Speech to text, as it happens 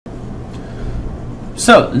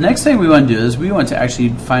So the next thing we want to do is we want to actually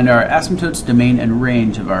find our asymptotes, domain, and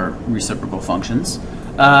range of our reciprocal functions.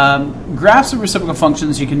 Graphs of reciprocal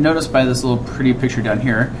functions, you can notice by this little pretty picture down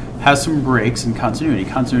here, has some breaks in continuity.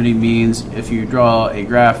 Continuity means if you draw a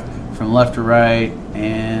graph from left to right,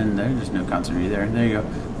 and there's no continuity there. There you go.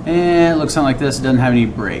 And it looks something like this. It doesn't have any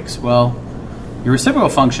breaks. Well, your reciprocal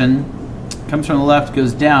function comes from the left,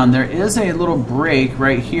 goes down. There is a little break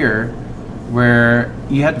right here where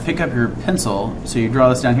you have to pick up your pencil. So you draw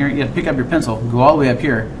this down here. You have to pick up your pencil, go all the way up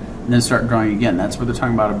here, and then start drawing again. That's what they're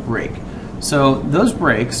talking about, a break. So those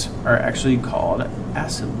breaks are actually called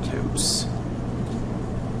asymptotes.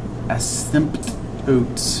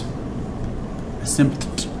 Asymptotes.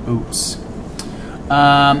 Asymptotes.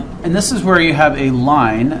 And this is where you have a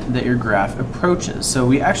line that your graph approaches. So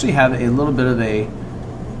we actually have a little bit of a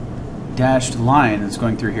dashed line that's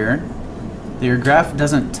going through here that your graph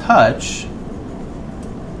doesn't touch.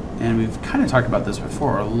 And we've kind of talked about this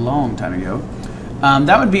before a long time ago.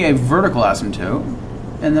 That would be a vertical asymptote.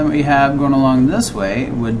 And then what we have going along this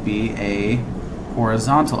way would be a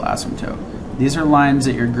horizontal asymptote. These are lines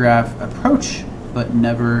that your graph approach but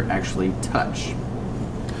never actually touch.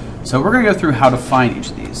 So we're going to go through how to find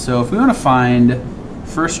each of these. So if we want to find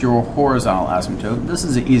first your horizontal asymptote, this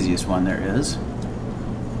is the easiest one there is.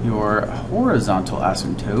 Your horizontal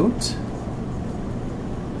asymptote,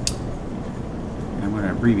 and I'm going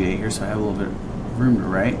to abbreviate here so I have a little bit of room to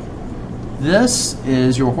write. This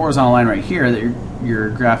is your horizontal line right here that your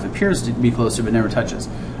graph appears to be close to but never touches.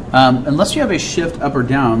 Unless you have a shift up or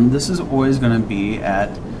down, this is always going to be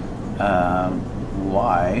at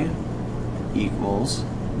y equals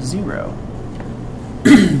 0.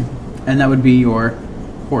 And that would be your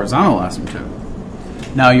horizontal asymptote.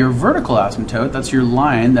 Now your vertical asymptote, that's your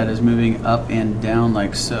line that is moving up and down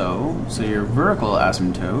like so. So your vertical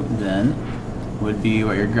asymptote then would be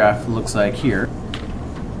what your graph looks like here.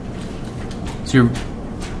 So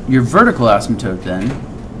your vertical asymptote then,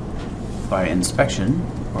 by inspection,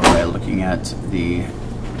 or by looking at the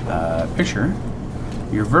picture,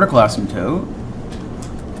 your vertical asymptote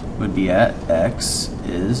would be at x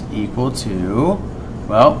is equal to,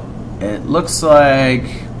 well, it looks like,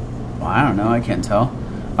 well, I don't know, I can't tell.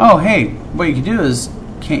 Oh, hey, what you can do is,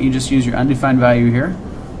 can't you just use your undefined value here?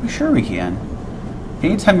 Well, sure we can.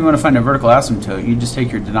 Anytime you want to find a vertical asymptote, you just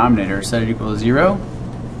take your denominator, set it equal to 0,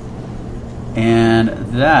 and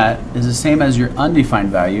that is the same as your undefined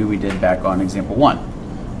value we did back on example 1,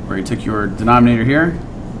 where you took your denominator here,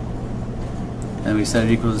 and we set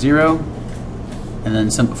it equal to 0, and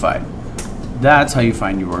then simplified. That's how you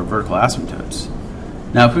find your vertical asymptotes.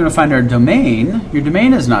 Now if we want to find our domain, your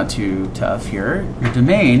domain is not too tough here. Your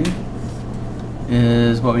domain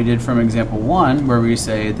is what we did from example 1, where we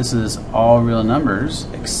say this is all real numbers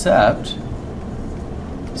except,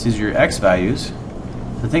 these are your x values.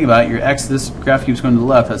 So think about it, your x, this graph keeps going to the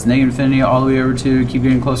left, that's negative infinity all the way over to, keep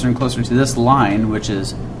getting closer and closer to this line, which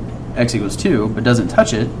is x equals 2, but doesn't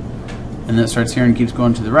touch it. And then it starts here and keeps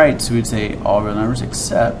going to the right, so we'd say all real numbers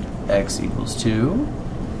except x equals 2.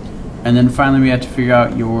 And then finally we have to figure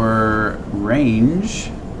out your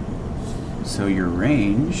range. So your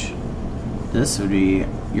range, this would be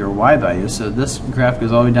your y value. So this graph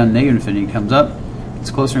goes all the way down to negative infinity, comes up, it's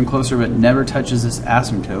closer and closer, but never touches this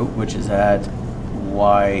asymptote, which is at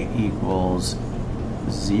y equals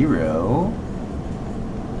 0.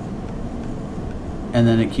 And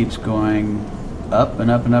then it keeps going up and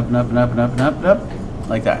up and up and up and up and up and up and up,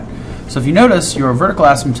 like that. So if you notice, your vertical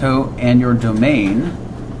asymptote and your domain,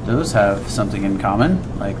 those have something in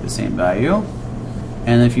common, like the same value.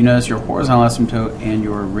 And if you notice, your horizontal asymptote and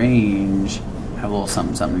your range have a little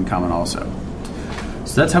something, something in common also.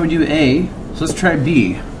 So that's how we do A. So let's try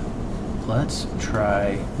B. Let's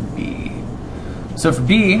try B. So for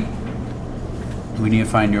B, we need to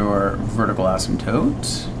find your vertical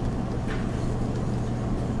asymptote.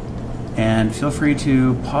 And feel free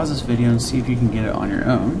to pause this video and see if you can get it on your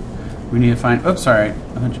own. We need to find, oops, sorry,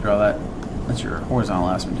 I meant to draw that. That's your horizontal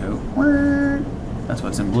asymptote. That's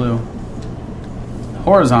what's in blue. The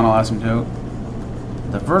horizontal asymptote.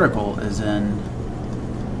 The vertical is in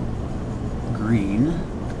green.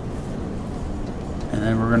 And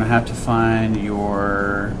then we're going to have to find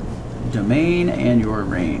your domain and your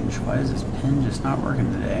range. Why is this pen just not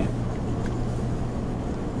working today?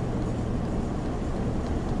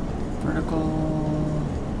 Vertical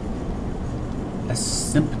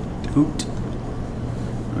asymptote.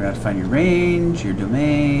 We're going to have to find your range, your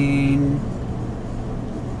domain.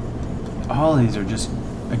 All of these are just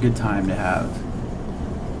a good time to have.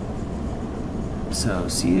 So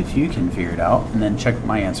see if you can figure it out and then check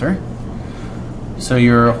my answer. So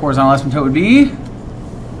your horizontal asymptote would be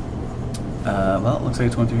Well, it looks like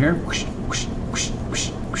it's going through here. Whoosh, whoosh, whoosh, whoosh,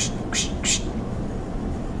 whoosh, whoosh, whoosh.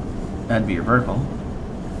 That'd be your vertical.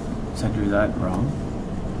 So I drew that wrong.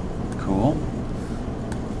 Cool.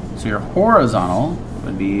 So your horizontal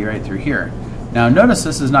would be right through here. Now notice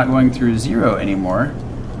this is not going through 0 anymore,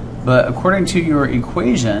 but according to your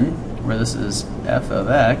equation, where this is f of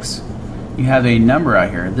x, you have a number out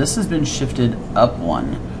here. This has been shifted up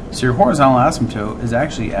 1. So your horizontal asymptote is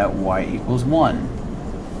actually at y equals 1.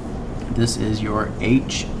 This is your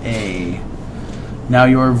HA. Now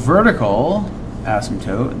your vertical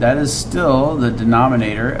asymptote, that is still the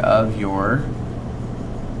denominator of your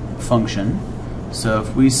function. So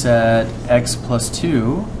if we set x plus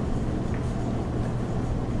 2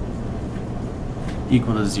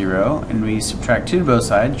 equal to 0, and we subtract 2 to both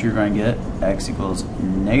sides, you're going to get x equals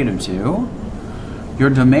 -2. Your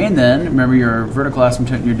domain then, remember your vertical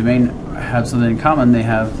asymptote and your domain have something in common. They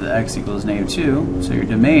have the x equals -2. So your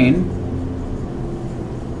domain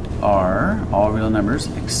are all real numbers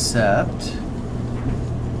except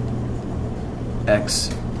x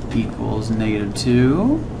equals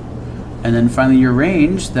 -2. And then finally your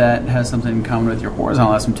range that has something in common with your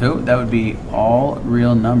horizontal asymptote, that would be all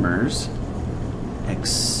real numbers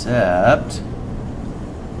except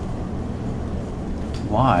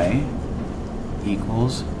y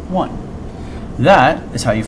equals 1. That is how you